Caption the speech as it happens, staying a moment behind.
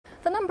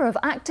number of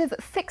active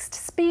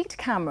fixed-speed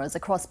cameras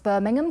across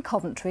Birmingham,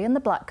 Coventry and the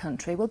Black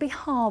Country will be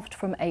halved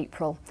from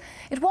April.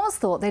 It was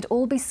thought they'd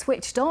all be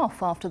switched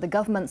off after the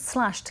government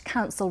slashed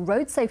council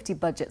road safety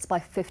budgets by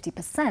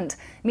 50%,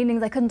 meaning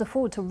they couldn't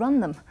afford to run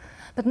them.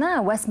 But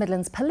now West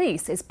Midlands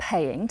Police is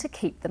paying to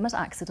keep them at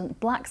accident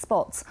black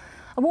spots.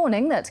 A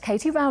warning that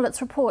Katie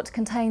Rowlett's report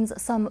contains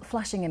some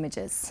flashing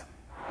images.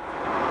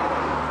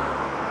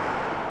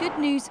 Good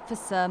news for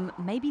some,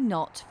 maybe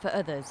not for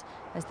others,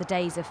 as the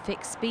days of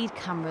fixed-speed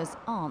cameras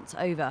aren't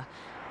over.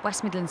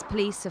 West Midlands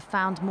Police have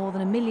found more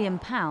than £1 million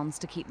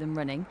to keep them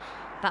running.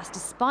 That's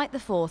despite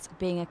the force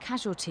being a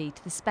casualty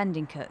to the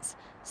spending cuts,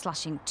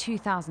 slashing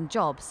 2,000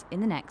 jobs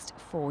in the next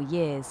 4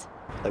 years.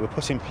 They were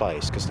put in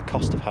place because the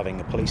cost of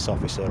having a police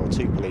officer or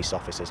 2 police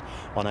officers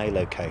on a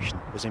location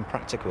was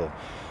impractical.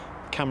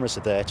 Cameras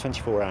are there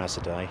 24 hours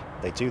a day.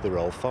 They do the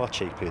role far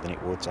cheaper than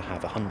it would to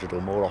have 100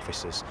 or more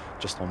officers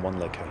just on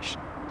one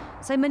location.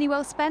 So money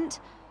well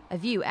spent? A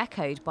view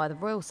echoed by the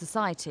Royal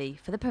Society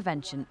for the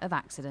Prevention of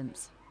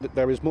Accidents.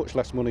 There is much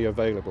less money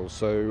available,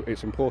 so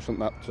it's important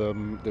that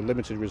the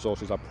limited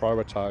resources are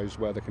prioritised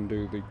where they can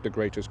do the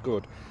greatest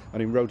good.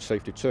 And in road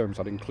safety terms,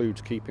 that includes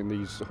keeping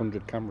these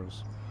 100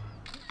 cameras.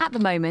 At the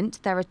moment,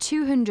 there are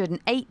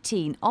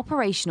 218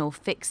 operational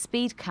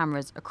fixed-speed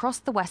cameras across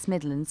the West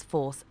Midlands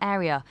force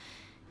area.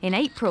 In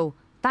April,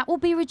 that will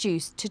be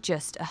reduced to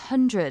just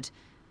 100.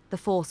 The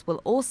force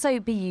will also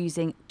be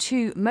using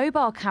 2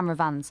 mobile camera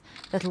vans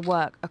that'll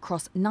work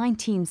across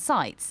 19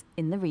 sites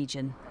in the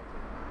region.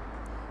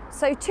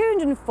 So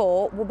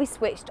 204 will be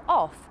switched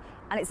off,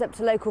 and it's up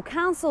to local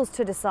councils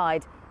to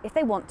decide if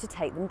they want to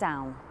take them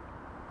down.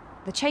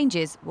 The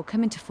changes will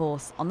come into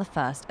force on the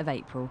 1st of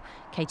April.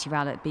 Katie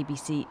Rowlett,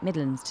 BBC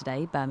Midlands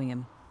Today,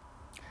 Birmingham.